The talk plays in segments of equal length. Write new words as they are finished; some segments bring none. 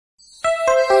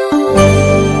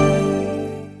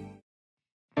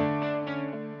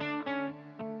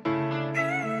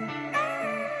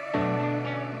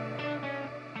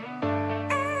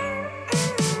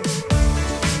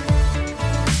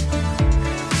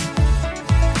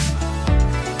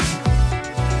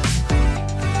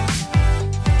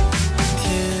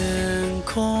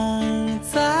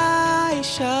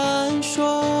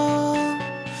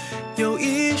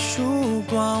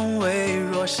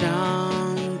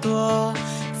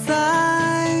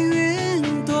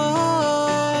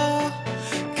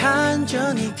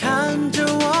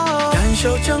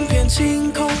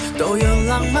晴空，都有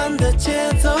浪漫的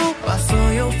节奏，把所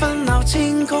有烦恼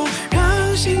清空，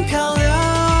让心漂流。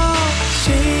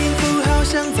幸福好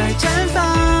像在绽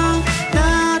放，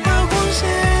那道光线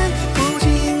不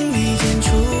经意间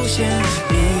出现，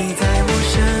你在我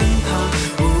身旁，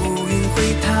乌云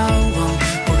会逃亡，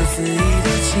不可思议的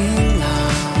晴朗。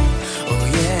哦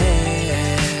耶，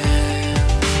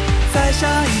在下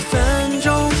一分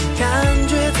钟，感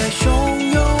觉在汹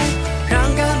涌，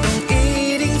让感动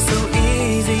一定 so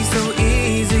easy so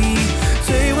easy。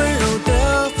最温柔的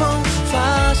风，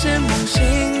发现梦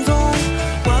行踪，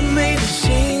完美的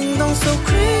心动 so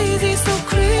crazy so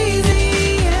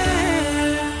crazy。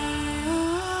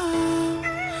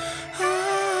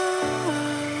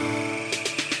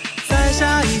在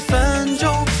下一分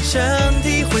钟，身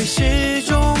体会失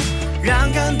重，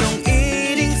让感动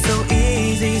一定 so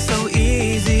easy so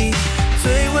easy。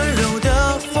最温柔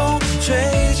的风，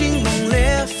吹进梦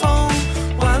裂缝，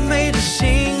完美的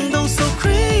心动 so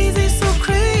crazy so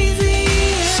crazy。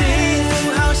幸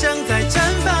福好像在绽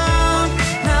放，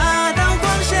那道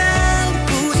光线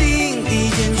不经意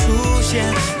间出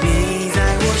现，你在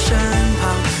我身旁，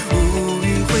乌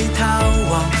云会逃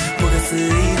亡，不可思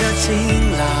议的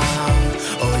晴朗。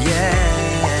Oh yeah。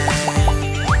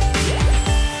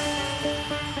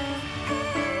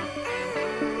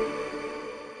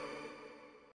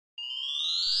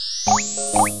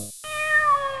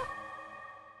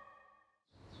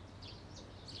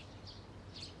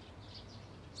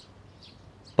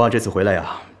爸这次回来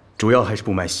呀，主要还是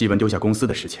不满希文丢下公司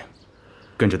的事情，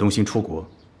跟着东兴出国。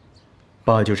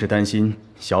爸就是担心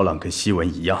小朗跟希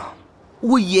文一样。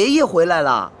我爷爷回来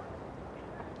了，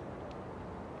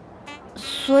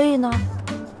所以呢？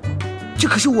这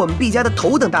可是我们毕家的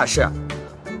头等大事。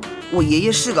我爷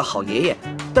爷是个好爷爷，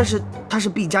但是他是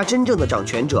毕家真正的掌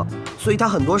权者，所以他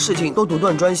很多事情都独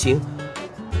断专行。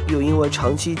又因为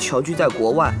长期侨居在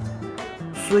国外，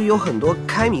所以有很多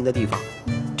开明的地方。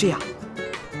这样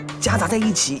夹杂在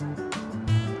一起，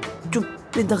就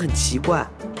变得很奇怪。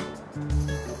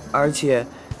而且，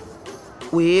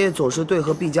我爷爷总是对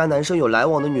和毕家男生有来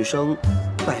往的女生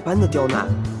百般的刁难。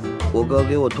我哥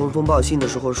给我通风报信的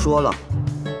时候说了，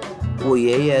我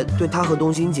爷爷对他和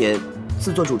东兴姐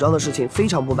自作主张的事情非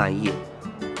常不满意，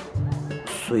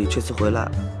所以这次回来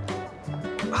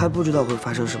还不知道会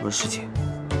发生什么事情。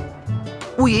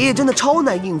我爷爷真的超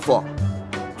难应付，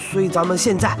所以咱们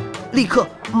现在立刻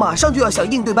马上就要想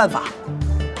应对办法。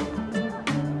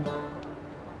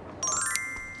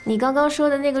你刚刚说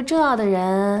的那个重要的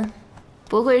人，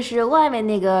不会是外面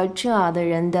那个重要的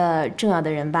人的重要的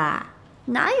人吧？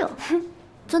哪有？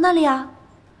坐那里啊。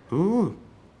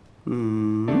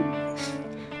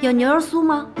有牛肉酥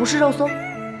吗？不是肉松。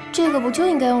这个不就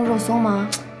应该用肉松吗？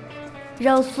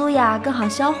肉酥呀，更好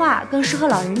消化，更适合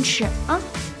老人吃啊。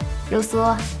肉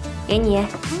酥，给你。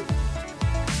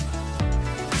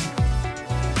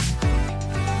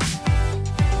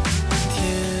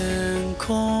天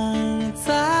空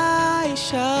在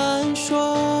闪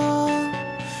烁，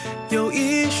有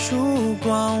一束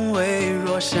光微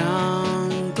弱像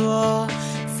朵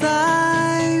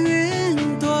在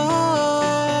云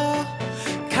朵，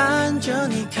看着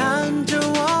你看着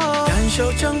我，感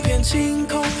受整片晴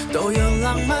空，都有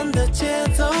浪漫的节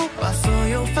奏，把所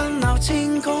有烦恼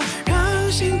清空，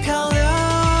让心漂流。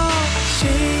幸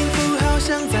福好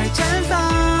像在绽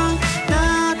放，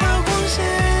那道光线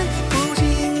不经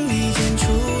意间出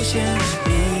现，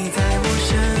你在我身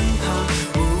旁，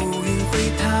乌云会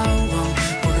逃亡，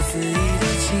不可思议的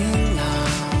晴朗。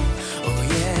Oh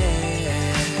yeah。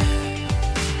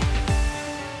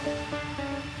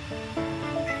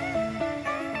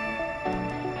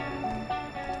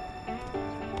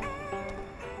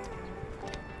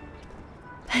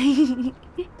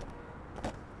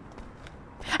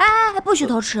哎，不许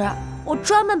偷吃！我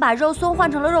专门把肉松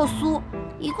换成了肉酥，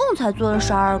一共才做了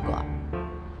12个。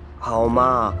好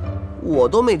嘛，我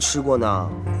都没吃过呢。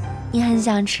你很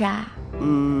想吃啊？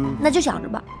那就想着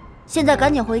吧。现在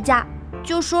赶紧回家，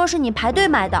就说是你排队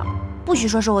买的，不许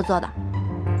说是我做的。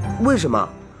为什么？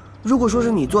如果说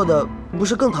是你做的，不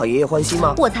是更讨爷爷欢心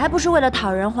吗？我才不是为了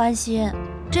讨人欢心，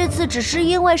这次只是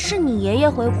因为是你爷爷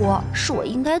回国，是我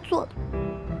应该做的。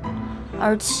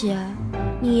而且，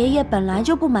你爷爷本来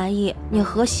就不满意你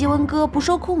和希文哥不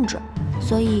受控制，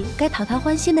所以该讨他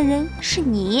欢心的人是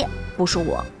你，不是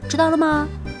我，知道了吗？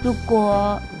如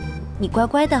果你乖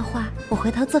乖的话，我回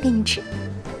头做给你吃，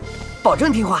保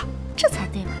证听话。这才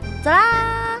对嘛！走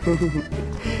啦，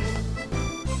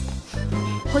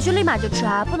回去立马就吃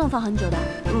啊，不能放很久的。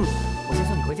我先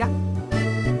送你回家。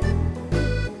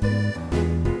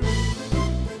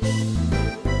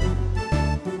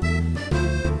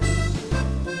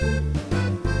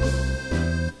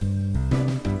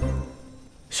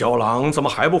小朗怎么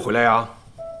还不回来呀？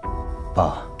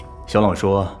爸，小朗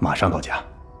说马上到家。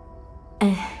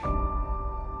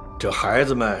这孩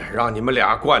子们让你们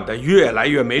俩惯得越来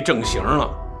越没正形了。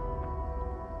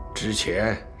之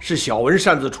前是小文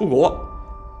擅自出国，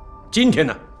今天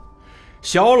呢，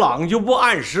小朗就不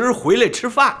按时回来吃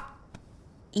饭。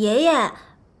爷爷，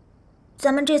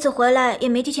咱们这次回来也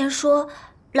没提前说，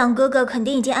朗哥哥肯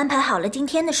定已经安排好了今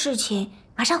天的事情，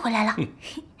马上回来了。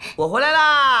我回来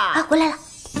啦！啊，回来了。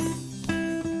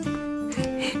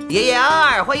爷爷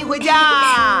二，欢迎回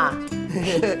家。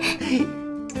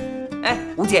哎，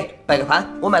吴姐，摆个盘，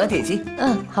我买了点心。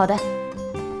好的。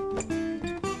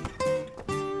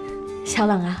小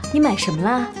朗啊，你买什么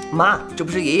啦？妈，这不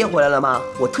是爷爷回来了吗？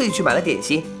我特意去买了点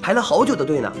心，排了好久的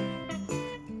队呢。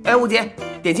哎，吴姐，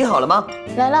点心好了吗？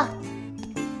来了。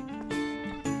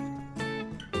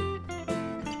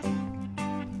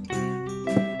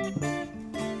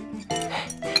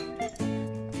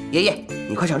爷爷，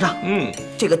你快尝尝。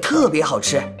这个特别好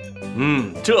吃。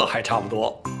这还差不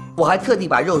多。我还特地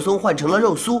把肉松换成了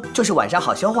肉酥，就是晚上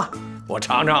好消化。我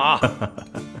尝尝啊。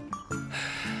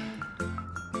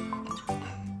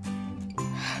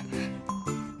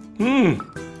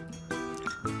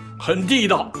很地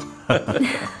道。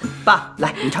爸，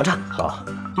来，你尝尝。好。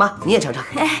妈，你也尝尝。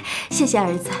哎，谢谢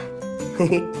儿子。嘿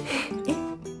嘿。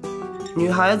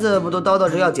女孩子不都叨叨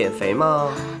着要减肥吗？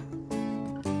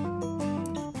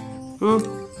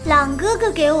朗哥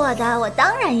哥给我的，我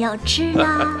当然要吃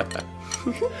啦。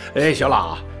哎，小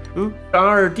朗，然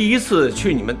而第一次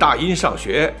去你们大英上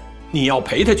学，你要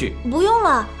陪他去。不用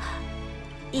了，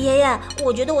爷爷，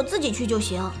我觉得我自己去就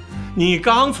行。你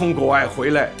刚从国外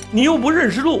回来，你又不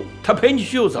认识路，他陪你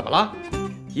去又怎么了？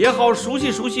也好熟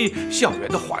悉熟悉校园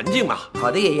的环境嘛。好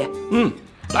的，爷爷。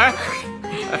来，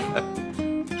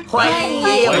欢迎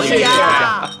爷爷回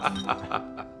家。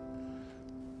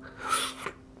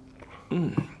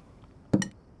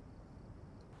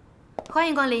欢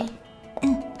迎光临。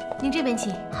您这边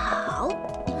请。好。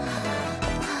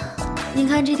您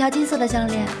看这条金色的项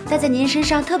链，戴在您身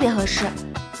上特别合适，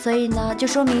所以呢，就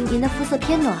说明您的肤色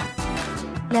偏暖。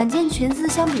两件裙子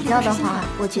相比较的话，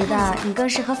我觉得你更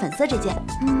适合粉色这件。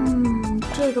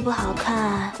这个不好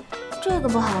看，这个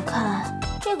不好看，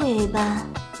这个也一般。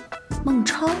孟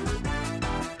超，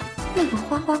那个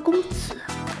花花公子。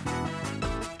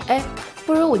哎，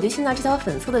不如我就先拿这条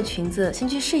粉色的裙子先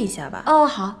去试一下吧。哦，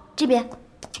好，这边。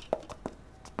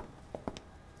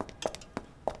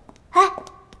哎，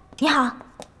你好，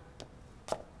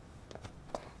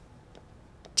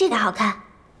这个好看，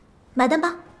买单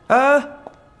吧。哎，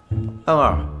安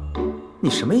儿，你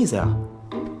什么意思呀？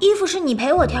衣服是你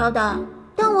陪我挑的，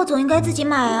但我总应该自己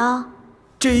买啊。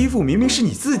这衣服明明是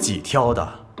你自己挑的，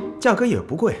价格也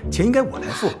不贵，钱应该我来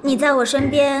付。你在我身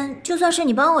边，就算是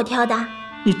你帮我挑的。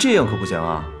你这样可不行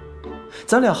啊！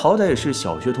咱俩好歹也是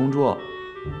小学同桌，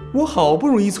我好不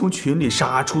容易从群里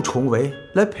杀出重围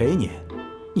来陪你，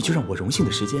你就让我荣幸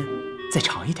的时间再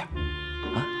长一点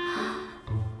啊！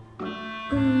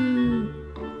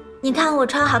你看我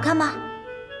穿好看吗？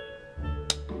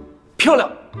漂亮！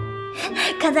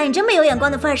看在你这么有眼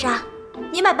光的份上，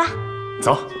你买吧。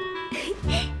走。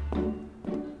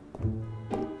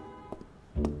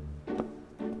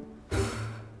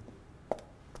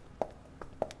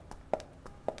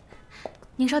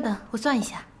您稍等，我算一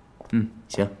下。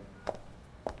行。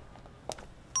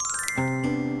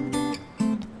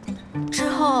之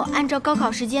后按照高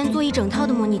考时间做一整套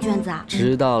的模拟卷子啊？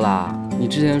知道啦，你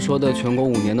之前说的全国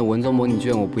5年的文综模拟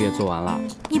卷，我不也做完了？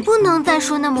你不能再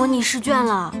说那模拟试卷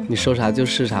了。你说啥就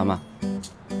是啥嘛。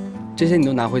这些你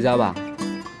都拿回家吧。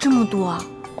这么多？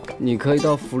你可以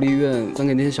到福利院分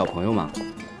给那些小朋友嘛。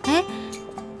哎，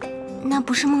那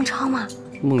不是孟超吗？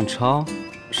孟超？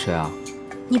谁啊？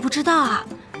你不知道啊？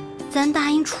咱大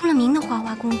英出了名的花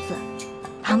花公子，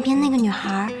旁边那个女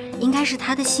孩应该是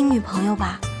他的新女朋友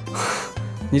吧？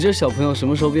你这小朋友什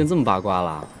么时候变这么八卦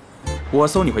了？我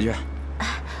送你回去。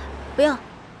不用，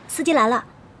司机来了。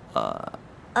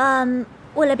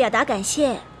为了表达感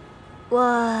谢，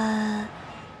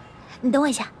你等我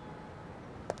一下。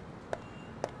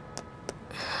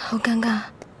好尴尬，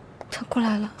他过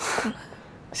来了，过来。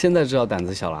现在知道胆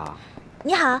子小了啊？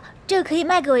你好，这个可以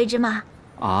卖给我一只吗？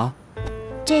啊？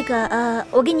这个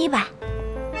我给你100。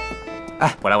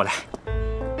哎，我来。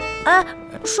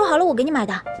说好了我给你买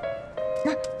的，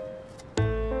那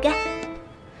给。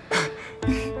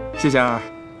谢谢安儿，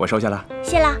我收下了。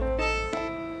谢啦。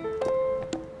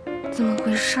怎么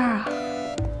回事啊？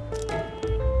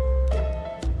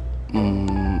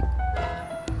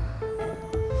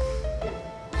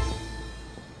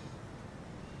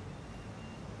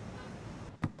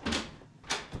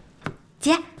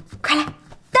姐，快来，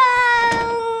到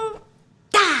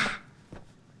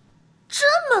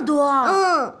么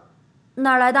多？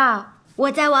哪儿来的？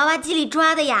我在娃娃机里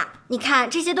抓的呀。你看，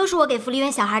这些都是我给福利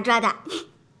院小孩抓的。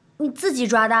你自己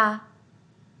抓的？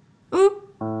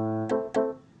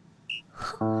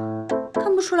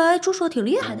看不出来，朱硕挺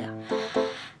厉害的呀。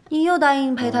你又答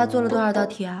应陪他做了多少道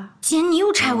题啊？姐，你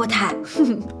又拆我台。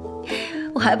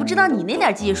我还不知道你那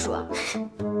点技术。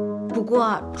不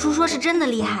过朱硕是真的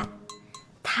厉害，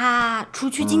他除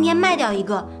去今天卖掉一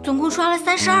个，总共刷了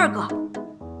32个。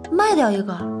卖掉一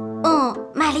个？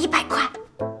卖了100块。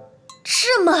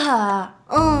这么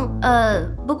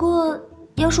狠？不过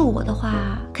要是我的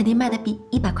话，肯定卖的比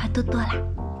100块多啦。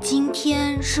今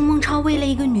天是孟超为了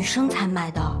一个女生才买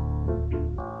的。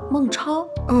孟超？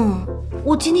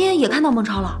我今天也看到孟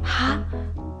超了。哈？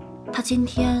他今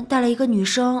天带了一个女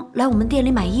生来我们店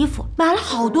里买衣服，买了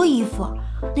好多衣服。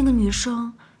那个女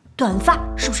生短发，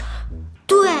是不是？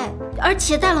对，而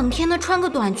且大冷天的穿个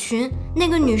短裙，那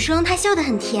个女生她笑得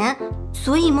很甜，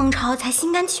所以孟超才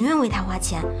心甘情愿为她花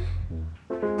钱。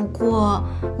不过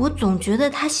我总觉得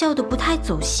她笑得不太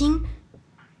走心，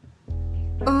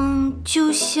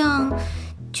就像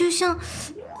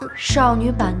少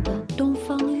女版的东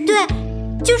方玉。对，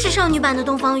就是少女版的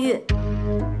东方玉。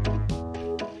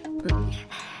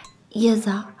叶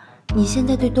子，你现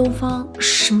在对东方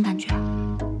是什么感觉？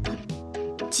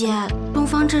姐，东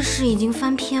方这事已经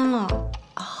翻篇了。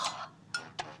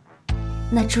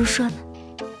那朱硕呢？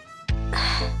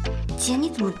姐，你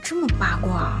怎么这么八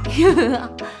卦？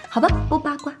好吧，不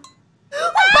八卦。我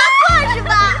八卦是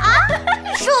吧？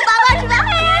你说我八卦是吧？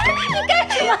你干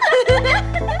什么？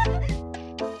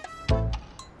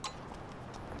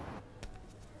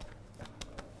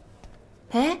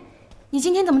你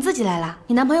今天怎么自己来了？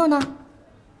你男朋友呢？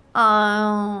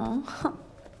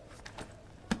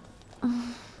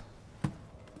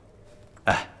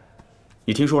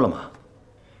你听说了吗？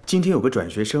今天有个转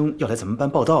学生要来咱们班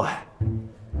报道。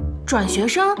转学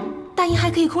生？大一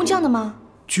还可以空降的吗？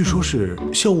据说是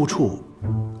校务处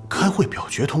开会表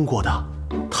决通过的，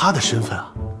他的身份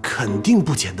啊，肯定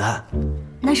不简单。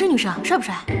男生女生，帅不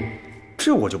帅？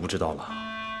这我就不知道了。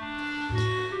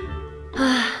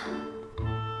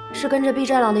是跟着毕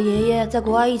占朗的爷爷在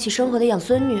国外一起生活的养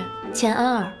孙女钱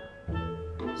安儿。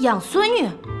养孙女？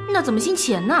那怎么姓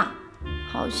钱呢？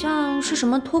好像是什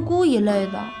么托孤一类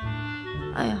的。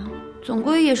哎呀，总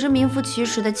归也是名副其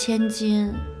实的千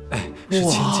金。是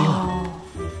千金啊！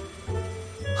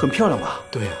很漂亮吧？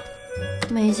对呀。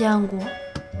没见过。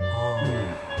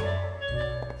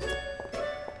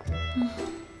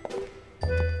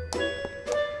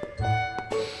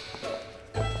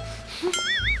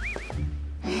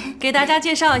给大家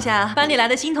介绍一下班里来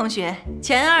的新同学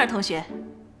钱安儿同学。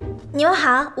你们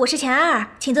好，我是钱安儿，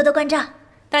请多多关照。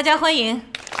大家欢迎。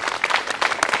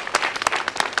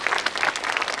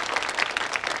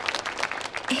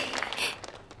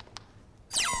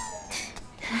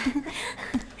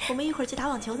我们一会儿去打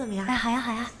网球怎么样？好呀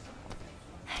好呀。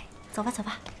走吧走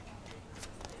吧。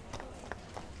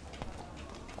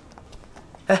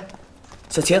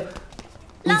小晴，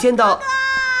你见到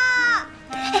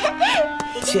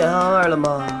钱安儿了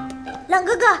吗？朗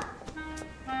哥哥，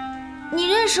你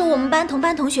认识我们班同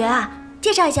班同学啊？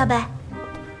介绍一下呗。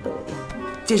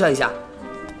介绍一下，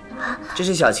这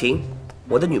是小晴，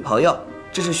我的女朋友。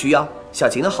这是徐瑶，小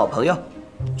晴的好朋友。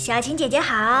小晴姐姐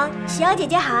好，徐瑶姐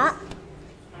姐好。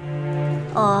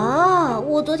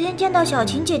我昨天见到小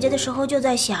晴姐姐的时候就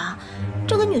在想，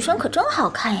这个女生可真好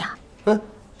看呀。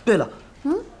对了，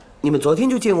你们昨天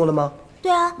就见过了吗？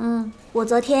对啊，我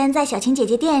昨天在小晴姐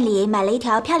姐店里买了一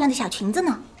条漂亮的小裙子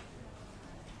呢。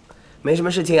没什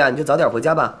么事情啊，你就早点回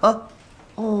家吧。好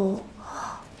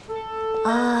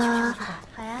呀。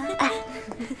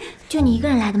就你一个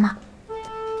人来的吗？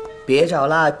别找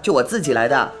了，就我自己来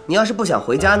的。你要是不想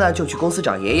回家呢，就去公司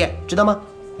找爷爷，知道吗？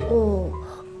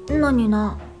那你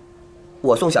呢？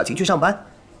我送小晴去上班。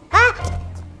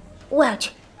我要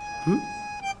去。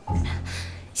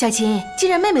小晴，既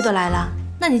然妹妹都来了，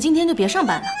那你今天就别上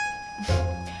班了。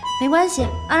没关系，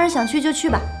安儿想去就去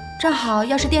吧。正好，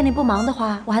要是店里不忙的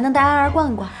话，我还能带安儿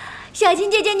逛一逛。小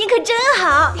晴姐姐，你可真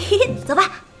好。走吧。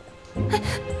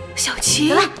小晴，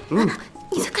走吧。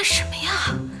你在干什么呀？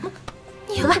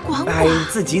你也不管我。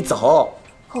自己走。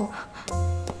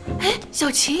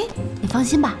小晴，你放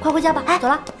心吧，快回家吧。走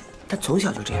了。他从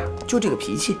小就这样，就这个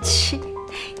脾气。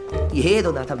爷爷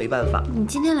都拿他没办法。你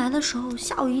今天来的时候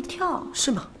吓我一跳。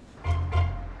是吗？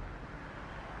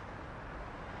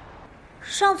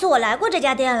上次我来过这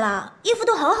家店了，衣服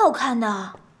都好好看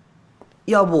的。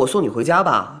要不我送你回家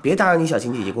吧，别打扰你小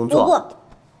晴姐姐工作。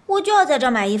不，我就要在这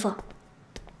儿买衣服。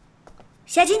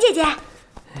小晴姐姐，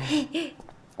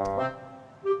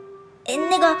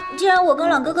那个，既然我跟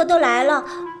朗哥哥都来了，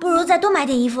不如再多买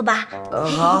点衣服吧。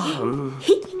好。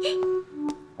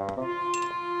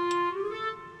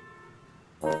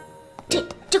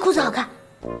这裤子好看。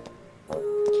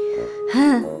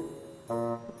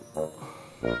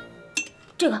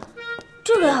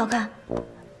这个也好看。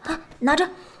啊，拿着，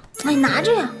你拿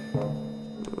着呀。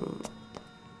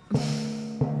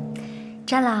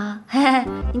战狼，嘿嘿，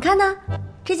你看呢？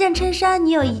这件衬衫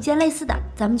你有一件类似的，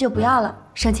咱们就不要了，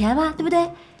省钱嘛，对不对？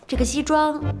这个西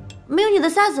装没有你的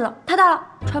size 了，太大了，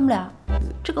穿不了。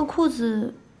这个裤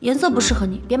子颜色不适合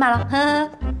你，别买了。呵呵。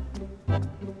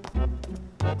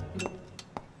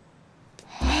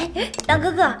狼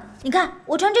哥哥，你看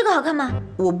我穿这个好看吗？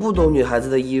我不懂女孩子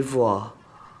的衣服。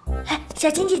哎，小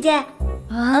晴姐姐，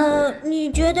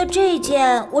你觉得这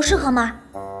件我适合吗？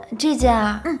这件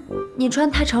啊，你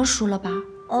穿太成熟了吧？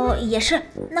哦，也是，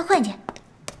那换一件。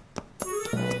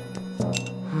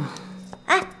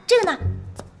哎，这个呢？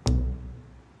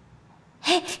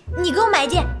嘿，你给我买一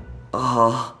件。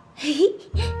好。嘿嘿，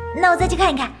那我再去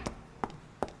看一看。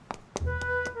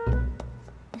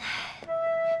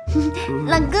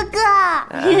朗哥哥，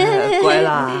乖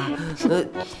啦。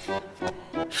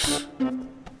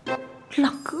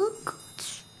朗哥哥。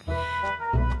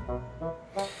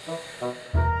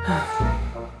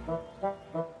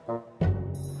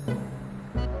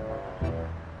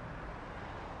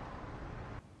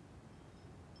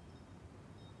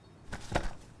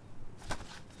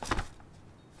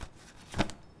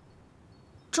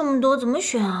这么多怎么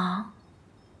选啊？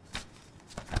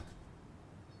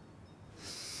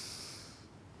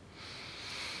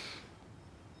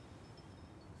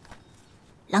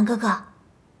狼哥哥，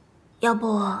要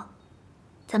不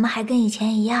咱们还跟以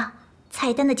前一样，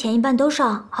菜单的前一半都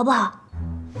上，好不好？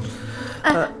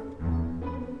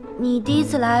你第一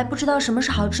次来不知道什么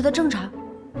是好吃的正常。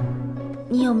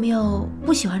你有没有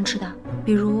不喜欢吃的？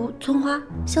比如葱花、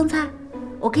香菜，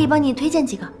我可以帮你推荐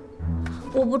几个。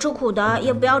我不吃苦的，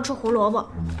也不要吃胡萝卜。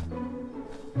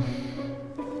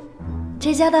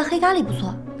这家的黑咖喱不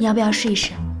错，你要不要试一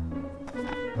试？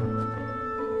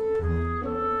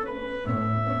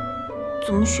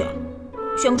怎么选？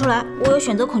选不出来，我有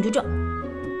选择恐惧症。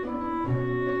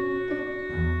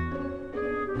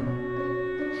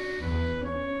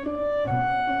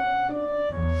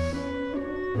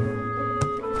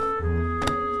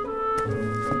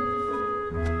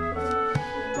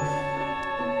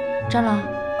战狼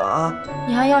啊，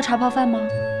你还要茶泡饭吗？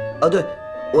啊，对，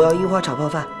我要樱花茶泡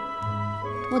饭。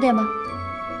我点吧。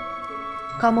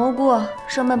烤蘑菇、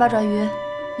生焖八爪鱼、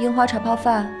樱花茶泡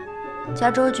饭、加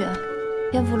州卷、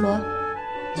蝙蝠螺、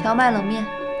荞麦冷面、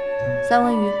三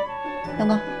文鱼、阳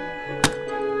光。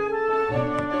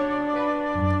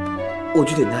我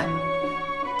去点单。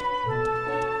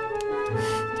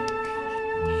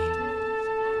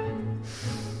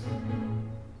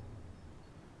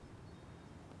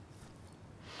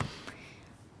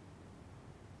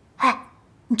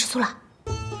你吃醋了？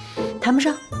谈不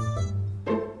上。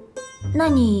那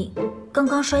你刚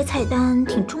刚摔菜单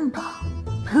挺重的。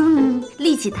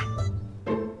力气大。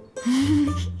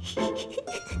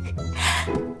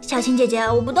小晴姐姐，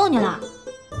我不逗你了。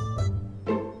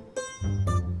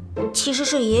其实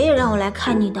是爷爷让我来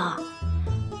看你的，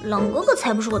冷哥哥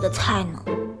才不是我的菜呢。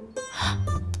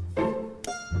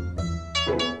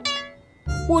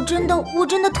我真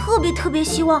的特别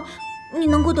希望你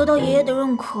能够得到爷爷的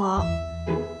认可。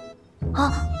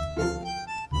啊，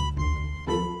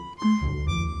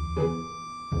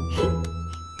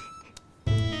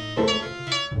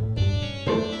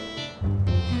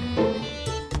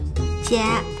姐，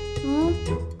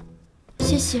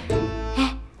谢谢。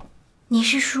哎，你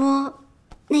是说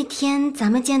那天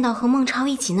咱们见到和孟超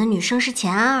一起的女生是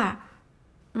钱二？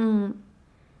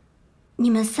你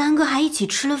们三个还一起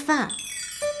吃了饭？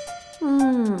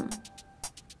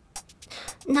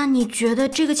那你觉得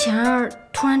这个钱二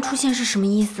突然出现是什么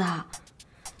意思啊？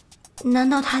难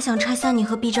道他想拆散你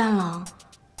和毕湛朗？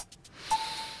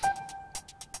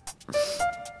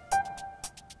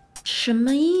什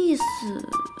么意思？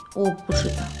我不知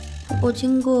道。不过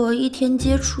经过一天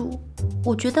接触，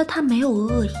我觉得他没有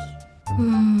恶意。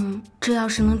这要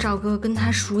是能找个跟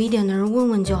他熟一点的人问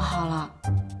问就好了。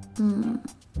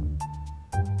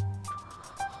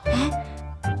哎，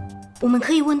我们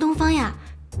可以问东方呀。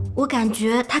我感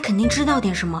觉他肯定知道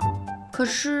点什么，可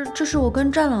是这是我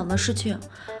跟战朗的事情，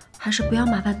还是不要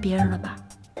麻烦别人了吧。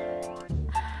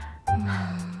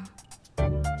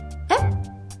哎，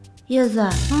叶子，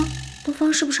东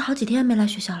方是不是好几天没来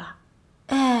学校了？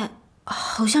哎，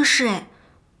好像是哎。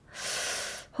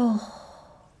哦。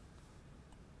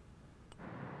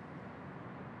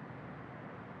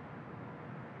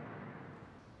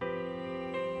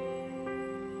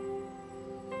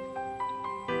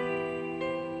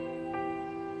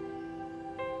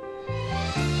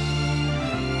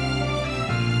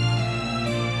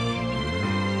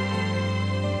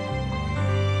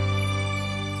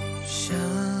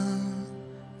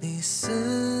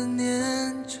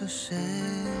谁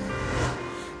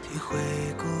体会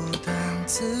孤单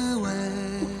滋味？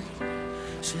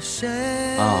是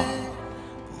谁啊，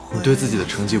你对自己的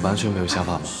成绩完全没有想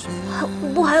法吗？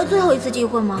不还有最后一次机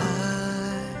会吗？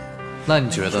那你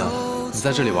觉得你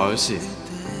在这里玩游戏，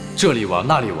这里玩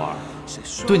那里玩，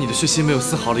对你的学习没有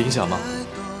丝毫的影响吗？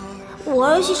我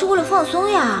玩游戏是为了放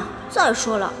松呀。再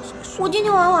说了，我今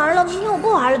天玩了，明天我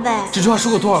不玩了呗。这句话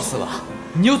说过多少次了？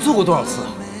你又做过多少次？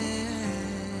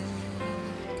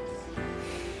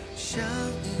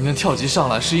你能跳级上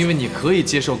来，是因为你可以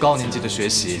接受高年级的学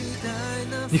习，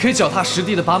你可以脚踏实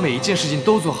地的把每一件事情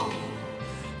都做好，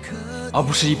而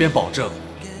不是一边保证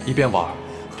一边玩，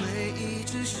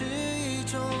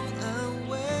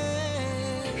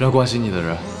让关心你的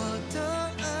人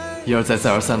一而再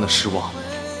再而三的失望。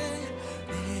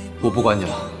我不管你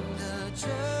了，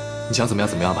你想怎么样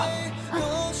怎么样吧。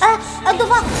哎，东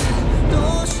方，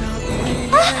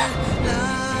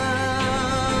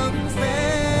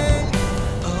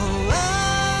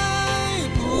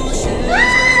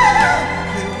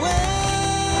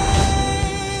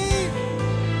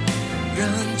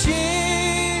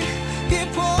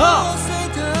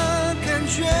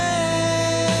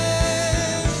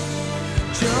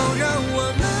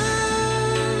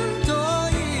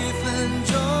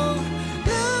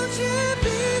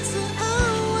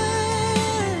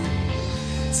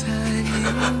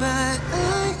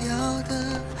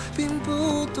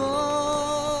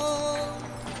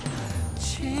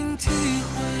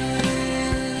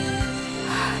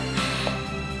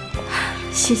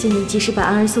谢谢你及时把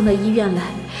安儿送到医院来，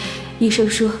医生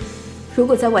说，如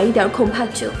果再晚一点，恐怕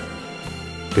就……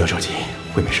不要着急，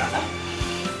会没事的。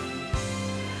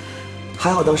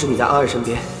还好当时你在安儿身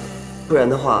边，不然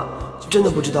的话，真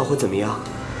的不知道会怎么样。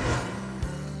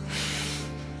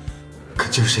可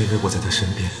就是因为我在他身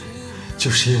边，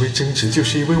就是因为争执，就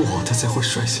是因为我，他才会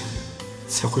衰小，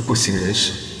才会不省人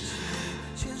事。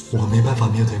我没办法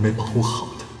面对没保护好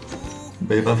的，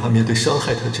没办法面对伤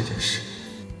害他这件事。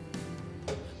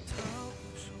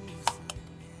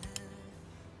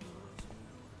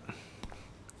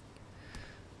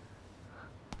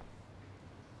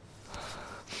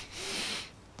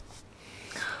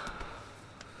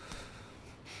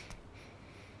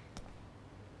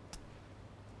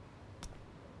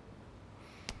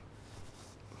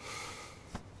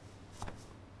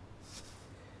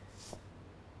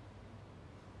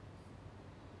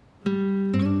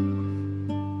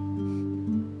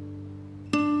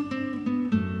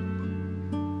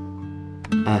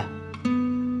哎，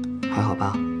还好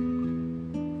吧？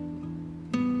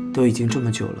都已经这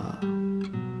么久了，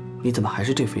你怎么还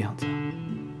是这副样子？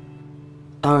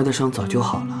安儿的伤早就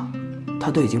好了，他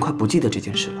都已经快不记得这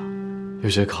件事了。有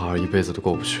些坎儿一辈子都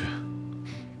过不去，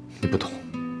你不懂。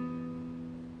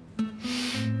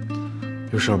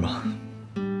有事吗？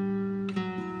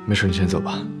没事，你先走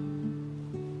吧。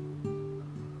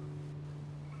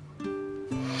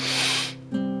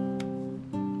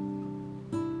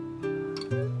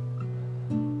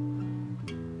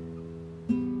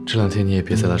这2天你也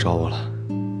别再来找我了，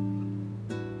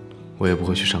我也不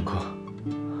会去上课。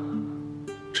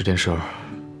这件事儿，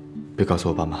别告诉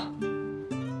我爸妈。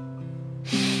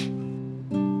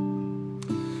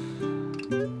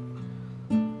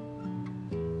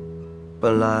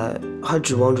本来还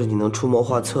指望着你能出谋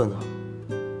划策呢，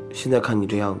现在看你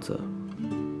这样子，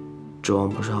指望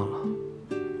不上了。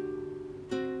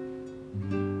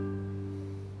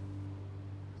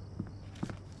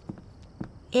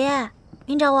爷爷，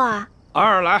您找我啊？安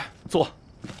儿来坐。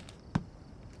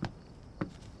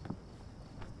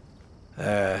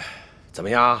怎么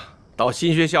样？到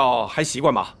新学校还习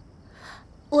惯吧？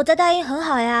我在大英很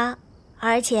好呀，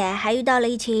而且还遇到了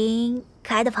一群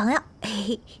可爱的朋友。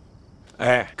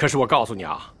可是我告诉你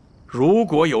啊，如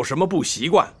果有什么不习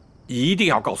惯，一定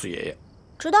要告诉爷爷。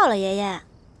知道了，爷爷。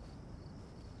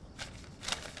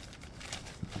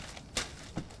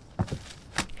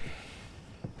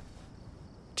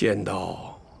见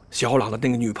到小朗的那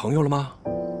个女朋友了吗？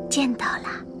见到了，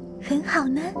很好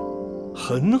呢。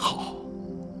很好。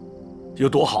有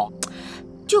多好？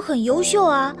就很优秀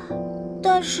啊，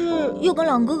但是又跟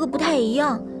朗哥哥不太一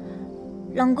样。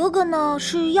朗哥哥呢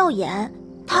是耀眼，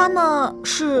他呢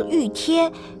是熨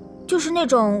贴，就是那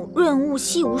种润物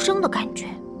细无声的感觉。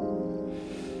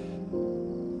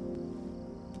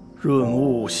润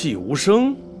物细无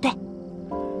声？对。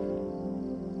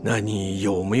那你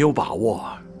有没有把握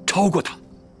超过他？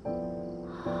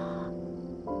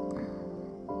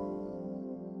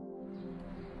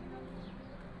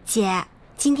姐，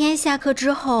今天下课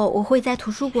之后，我会在图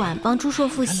书馆帮朱硕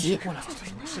复习。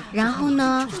然后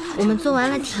呢，我们做完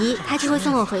了题，他就会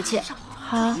送我回去。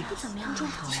好。不怎么样，重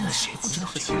头现在谁不知道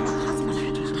这些？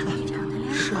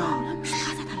是啊，是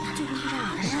他在谈恋爱，就跟毕展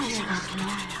朗谈恋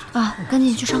爱那个。啊，赶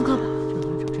紧去上课吧。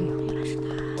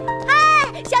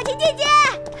嗨，小晴姐姐！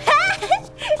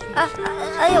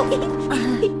哎呦，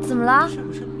怎么了？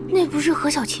那不是何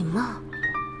晓晴吗？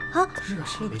啊，是啊，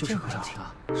那个就是何晓晴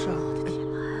啊。是啊，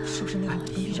是不是那个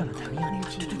跟毕展朗谈恋爱？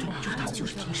对，就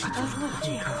是他，就是他，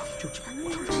就这。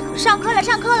上课了，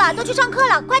上课了，都去上课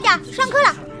了，快点，上课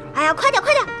了！哎呀，快点，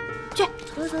快点，去！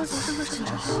走，上课，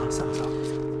上课。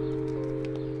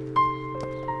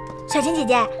小晴姐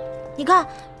姐，你看，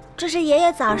这是爷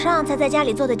爷早上才在家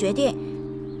里做的决定，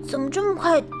怎么这么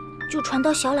快就传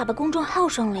到小喇叭公众号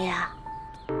上了呀？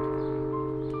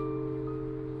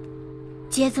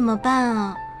姐怎么办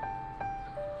啊？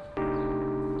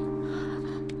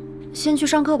先去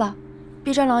上课吧，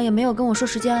毕展朗也没有跟我说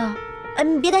时间啊。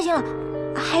你别担心了，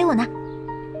还有我呢。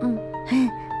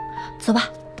走吧。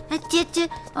哎，姐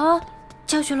啊，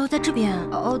教学楼在这边。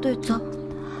哦，对，走。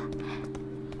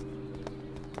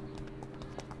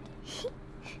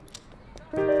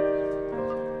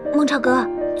孟超哥，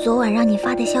昨晚让你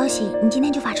发的消息，你今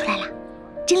天就发出来了，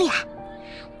真厉害！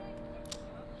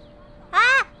哎，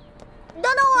等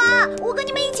等我跟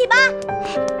你们一起吧。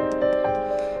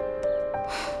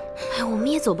哎，我们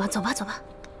也走吧，走吧。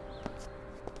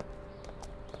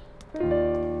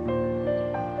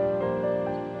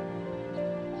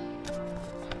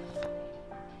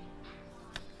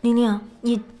玲玲，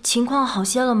你情况好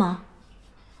些了吗？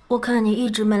我看你一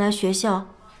直没来学校，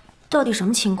到底什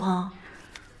么情况？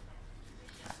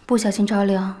不小心着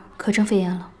凉，可成肺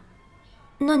炎了。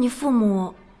那你父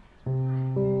母……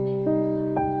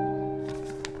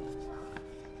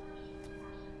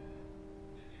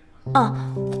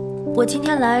啊，我今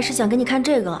天来是想给你看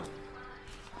这个。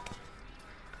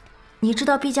你知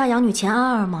道毕家养女钱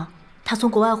安儿吗？她从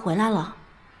国外回来了。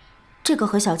这个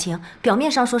何晓晴表面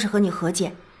上说是和你和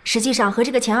解，实际上和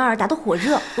这个钱安儿打得火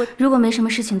热。如果没什么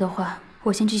事情的话，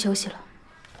我先去休息了。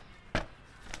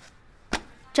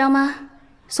张妈，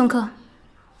送客。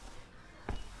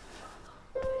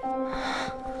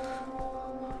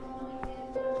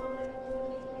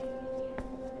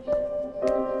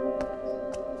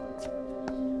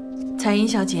彩英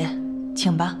小姐，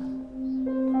请吧。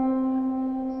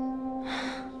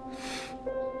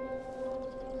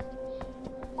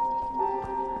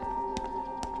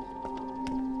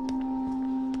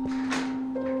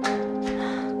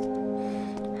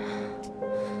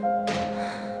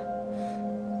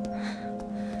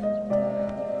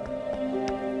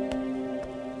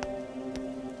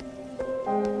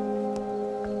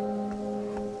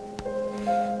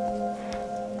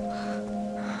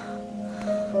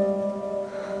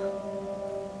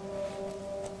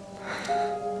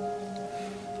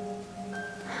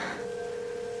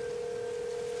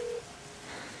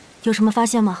有什么发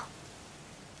现吗？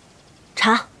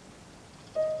查，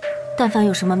但凡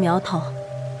有什么苗头，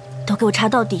都给我查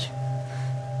到底。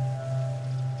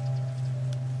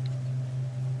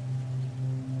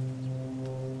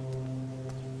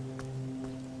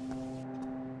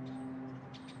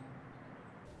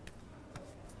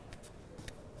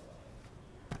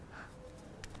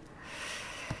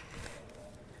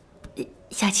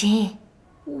小晴，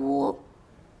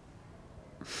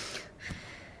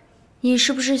你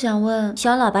是不是想问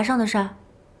小喇叭上的事儿？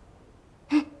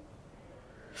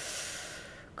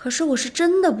可是我是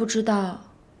真的不知道，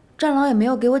战狼也没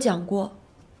有给我讲过。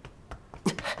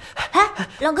哎，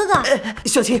朗哥哥，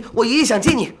小晴，我爷爷想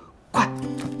见你，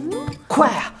快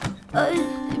啊！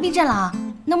毕战朗，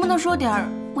能不能说点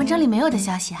文章里没有的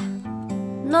消息啊？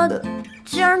那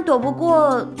既然躲不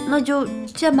过，那就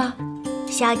见吧。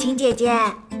小晴姐姐，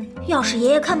要是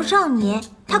爷爷看不上你，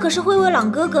他可是会为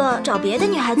朗哥哥找别的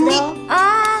女孩子的哦。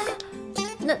啊，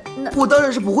那我当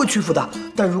然是不会屈服的，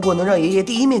但如果能让爷爷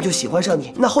第一面就喜欢上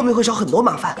你，那后面会少很多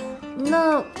麻烦。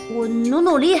那我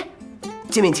努力。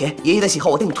见面前，爷爷的喜好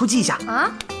我带你突击一下。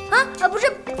不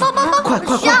是，帮，快！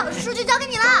书就交给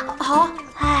你了。好。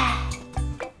哎，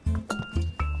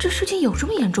这事情有这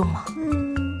么严重吗？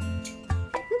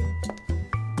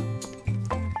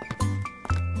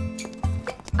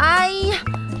哎呀，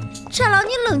战狼，你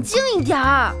冷静一点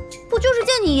儿，不就是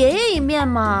见你爷爷一面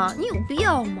吗？你有必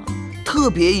要吗？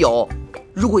特别有。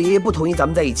如果爷爷不同意咱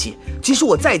们在一起，即使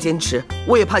我再坚持，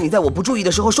我也怕你在我不注意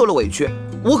的时候受了委屈。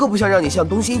我可不想让你像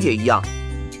东欣姐一样。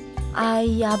哎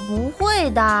呀，不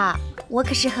会的，我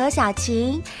可是何晓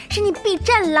晴，是你毕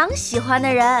战狼喜欢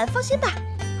的人，放心吧。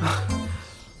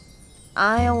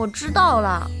哎呀，我知道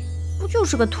了，不就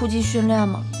是个突击训练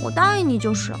吗？我答应你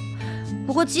就是。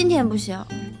不过今天不行。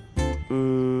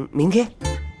明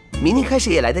天开始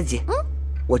也来得及。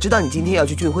我知道你今天要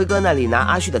去俊辉哥那里拿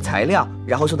阿旭的材料，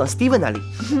然后送到 Steven 那里。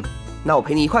那我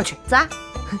陪你一块去，走啊！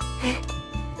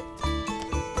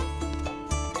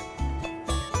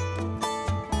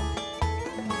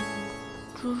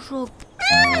朱硕，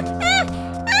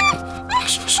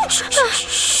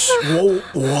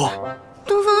我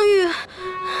东方昱，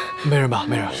没人吧？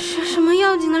没人。什么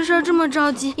要紧的事儿这么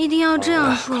着急，一定要这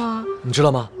样说？你知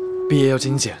道吗？毕业要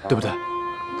见你姐，对不对？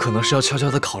可能是要悄悄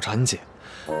地考察你姐，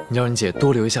你要让你姐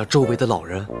多留一下周围的老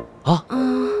人啊。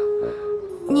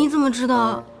你怎么知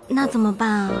道？那怎么办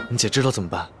啊？你姐知道怎么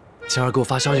办？晴儿给我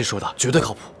发消息说的，绝对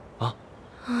靠谱啊！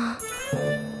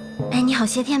哎，你好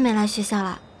些天没来学校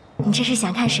了，你这是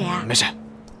想看谁啊？没事。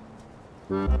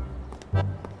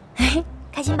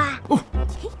开心吧？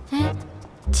哎，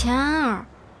钱安儿。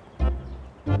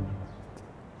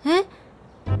哎，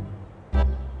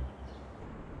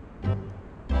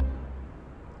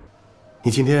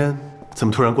你今天怎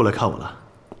么突然过来看我了？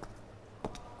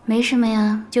没什么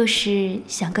呀，就是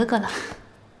想哥哥了。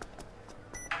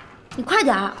你快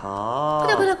点儿！好，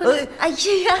快点！哎呀，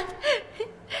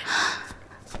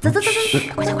走，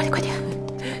快点！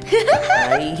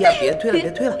哎呀，别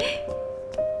推了。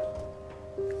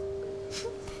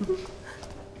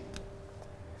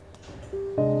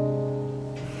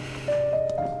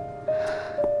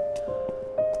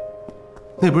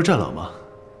那不是战朗吗？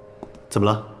怎么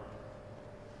了？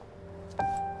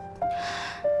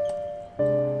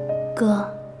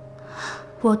哥，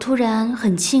我突然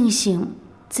很庆幸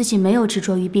自己没有执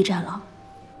着于毕战朗。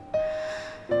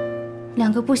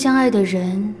两个不相爱的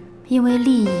人，因为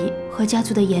利益和家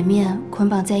族的颜面捆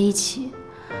绑在一起，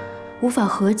无法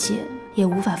和解，也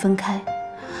无法分开。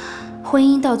婚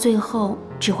姻到最后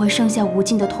只会剩下无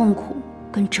尽的痛苦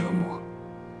跟折磨。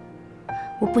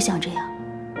我不想这样。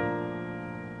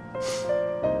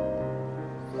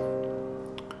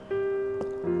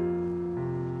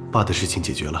爸的事情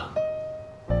解决了，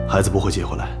孩子不会接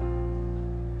回来。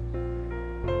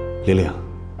玲玲，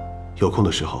有空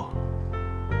的时候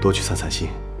多去散散心，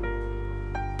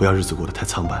不要日子过得太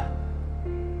苍白。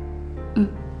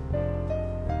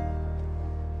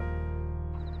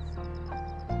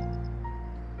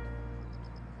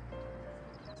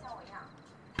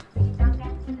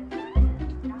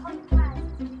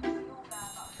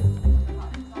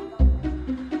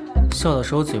笑的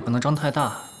时候嘴不能张太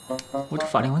大，我这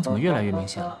法令纹怎么越来越明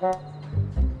显了？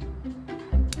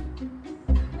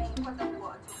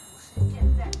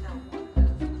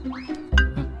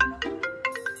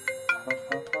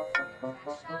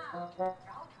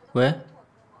喂，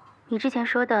你之前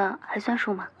说的还算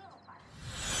数吗？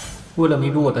为了弥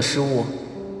补我的失误，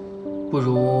不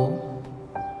如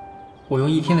我用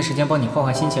1天的时间帮你换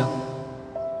换心情。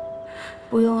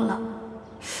不用了，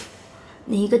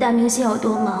你一个大明星有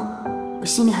多忙，我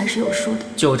心里还是有数的。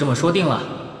就这么说定了，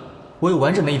我有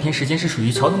完整的1天时间是属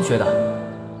于乔同学的。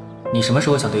你什么时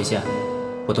候想兑现，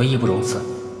我都义不容辞。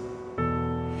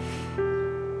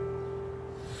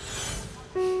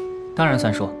当然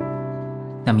算数，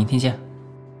那明天见。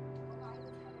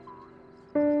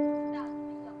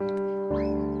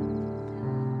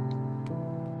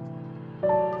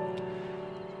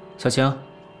小晴，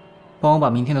帮我把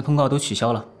明天的通告都取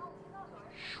消了。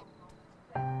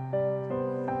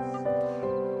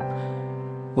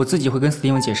我自己会跟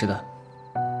Steven解释的。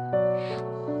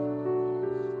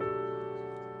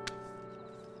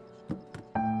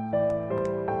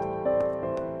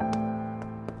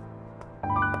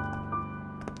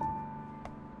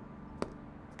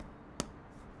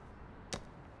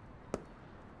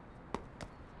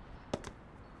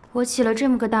我起了这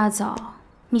么个大早，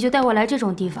你就带我来这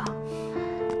种地方，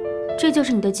这就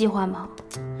是你的计划吗？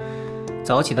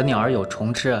早起的鸟儿有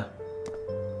虫吃，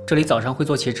这里早上会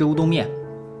做茄汁乌冬面，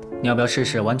你要不要试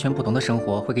试完全不同的生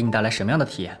活会给你带来什么样的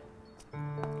体验？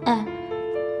哎，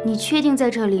你确定在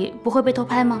这里不会被偷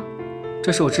拍吗？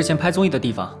这是我之前拍综艺的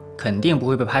地方，肯定不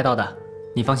会被拍到的，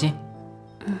你放心。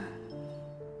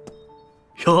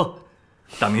哟，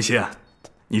大明星，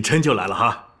你真就来了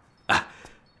哈！哎，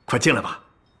快进来吧，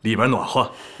里边暖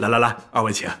和。来，二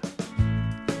位请。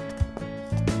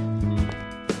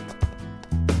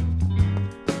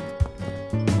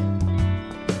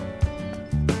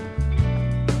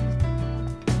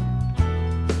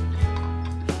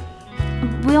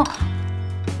不用，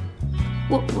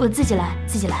我自己来。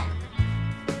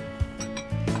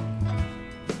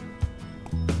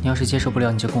你要是接受不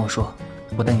了，你就跟我说，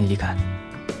我带你离开。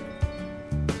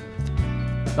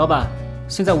老板，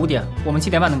现在5点，我们7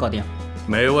点半能搞定。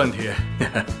没问题。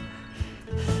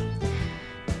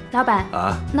老板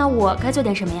啊，那我该做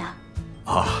点什么呀？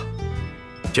啊，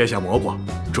切下蘑菇，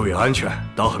注意安全，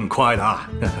刀很快的啊。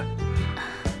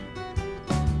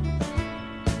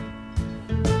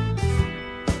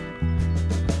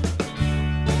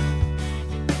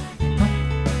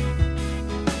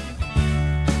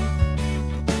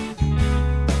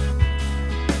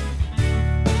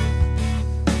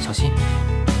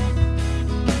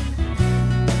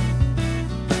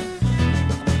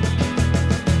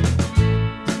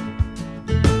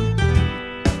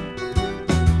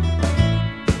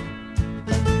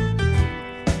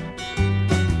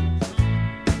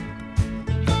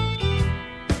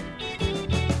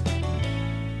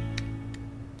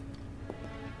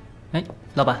哎，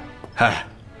老板。哎，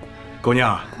姑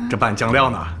娘，这拌酱料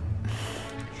呢？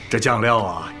这酱料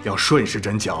啊，要顺时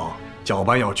针搅，搅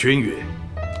拌要均匀，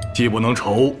既不能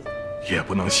稠，也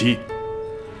不能稀。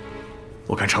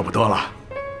我看差不多了，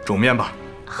煮面吧。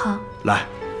好。来。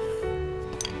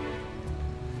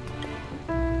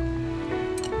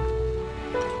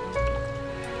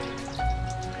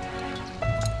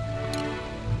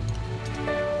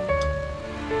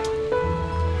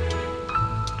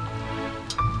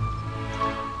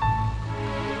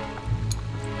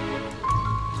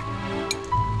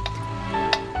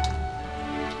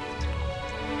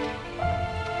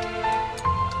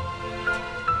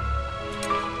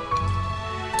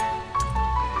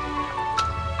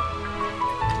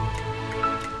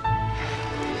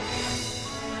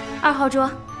2号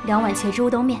桌2碗茄汁乌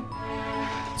冬面。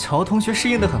乔同学适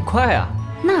应得很快啊。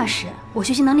那是，我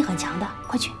学习能力很强的，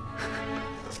快去。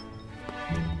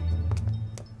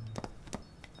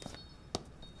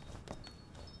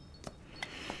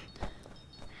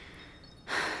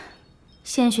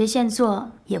现学现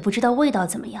做，也不知道味道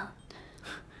怎么样。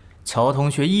乔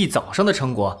同学一早上的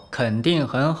成果肯定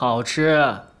很好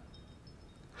吃。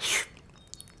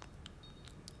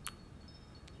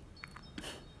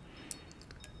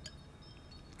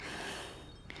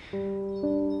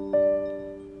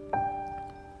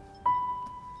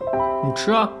你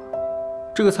吃啊，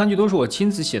这个餐具都是我亲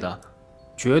自洗的，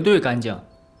绝对干净。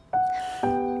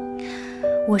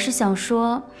我是想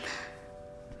说，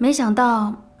没想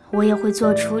到我也会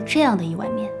做出这样的一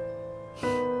碗面。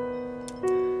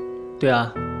对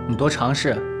啊，你多尝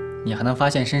试，你还能发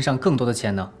现身上更多的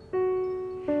潜能。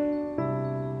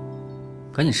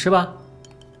赶紧吃吧，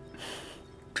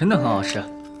真的很好吃，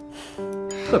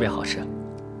特别好吃。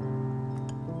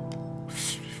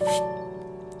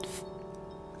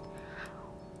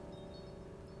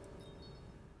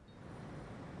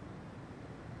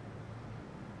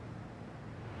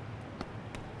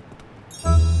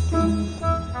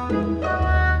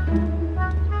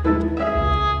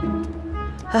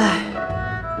唉，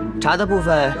茶的部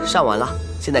分上完了，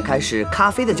现在开始咖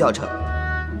啡的教程。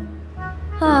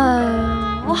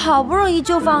哎，我好不容易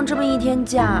就放这么一天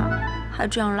假，还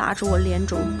这样拉着我连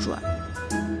轴转。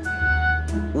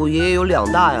我爷爷有2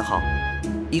大爱好，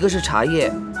一个是茶叶，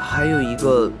还有一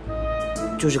个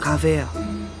就是咖啡啊。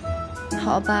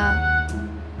好吧，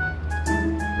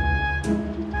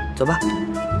走吧。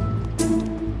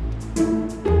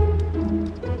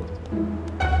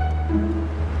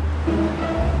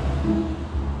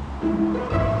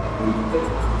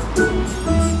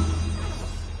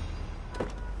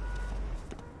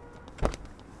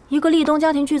一个立冬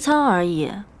家庭聚餐而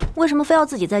已，为什么非要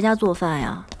自己在家做饭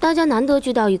呀？大家难得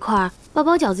聚到一块儿，包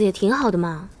包饺子也挺好的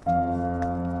嘛。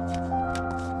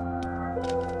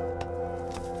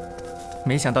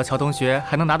没想到乔同学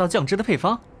还能拿到酱汁的配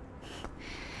方。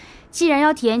既然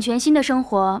要体验全新的生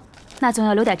活，那总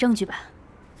要留点证据吧。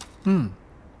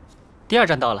第2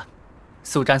站到了，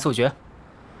速战速决。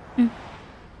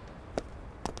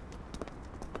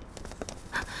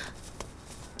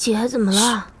姐怎么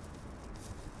了？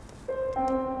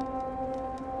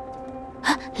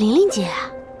玲玲姐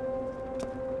啊，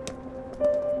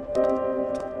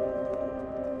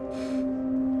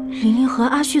玲玲和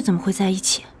阿旭怎么会在一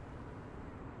起？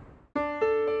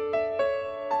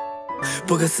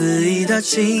不可思议的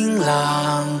晴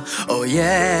朗，哦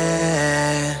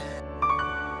耶！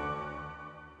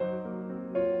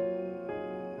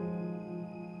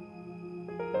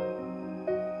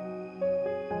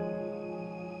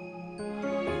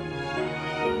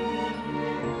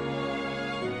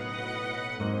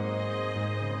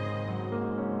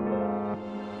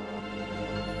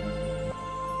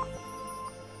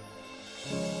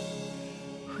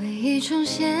回忆重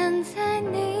现在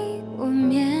你我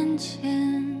面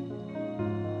前，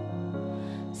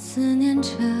思念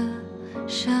着，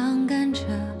伤感着，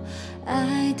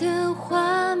爱的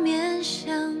画面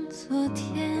像昨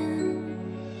天，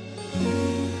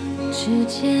指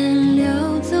尖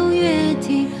流走约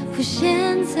定，浮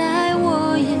现在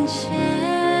我眼前，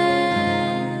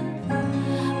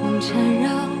梦缠绕，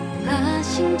把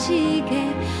心寄给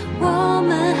我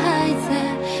们，还在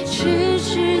痴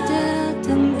痴的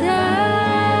等待。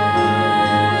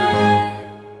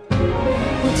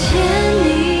我欠你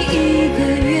一个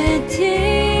约定，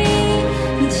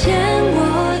你欠我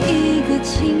一个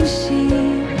清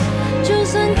醒，就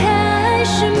算开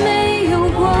始没有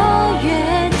过约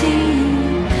定，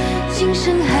今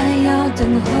生还要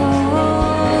等候。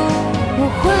我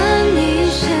还你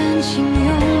深情拥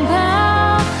抱，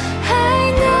还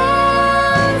能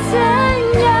怎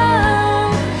样？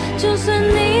就算你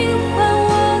还我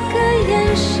个眼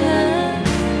神，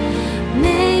没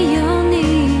有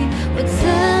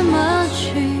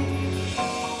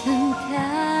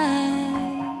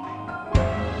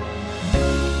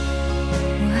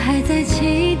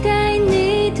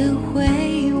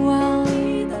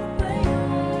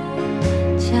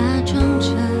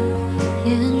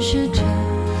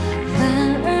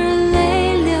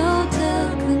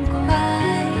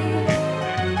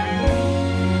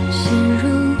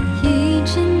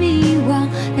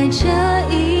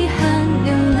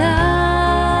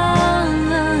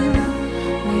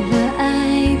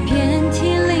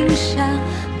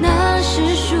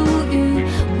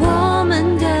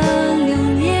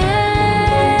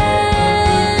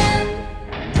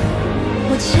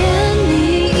欠你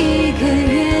一个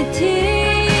约定，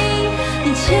你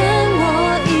欠我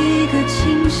一个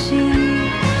清醒。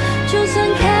就算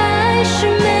开始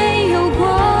没有过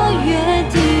约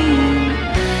定，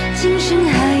今生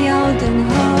还要等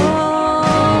候。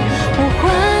我还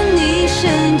你深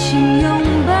情拥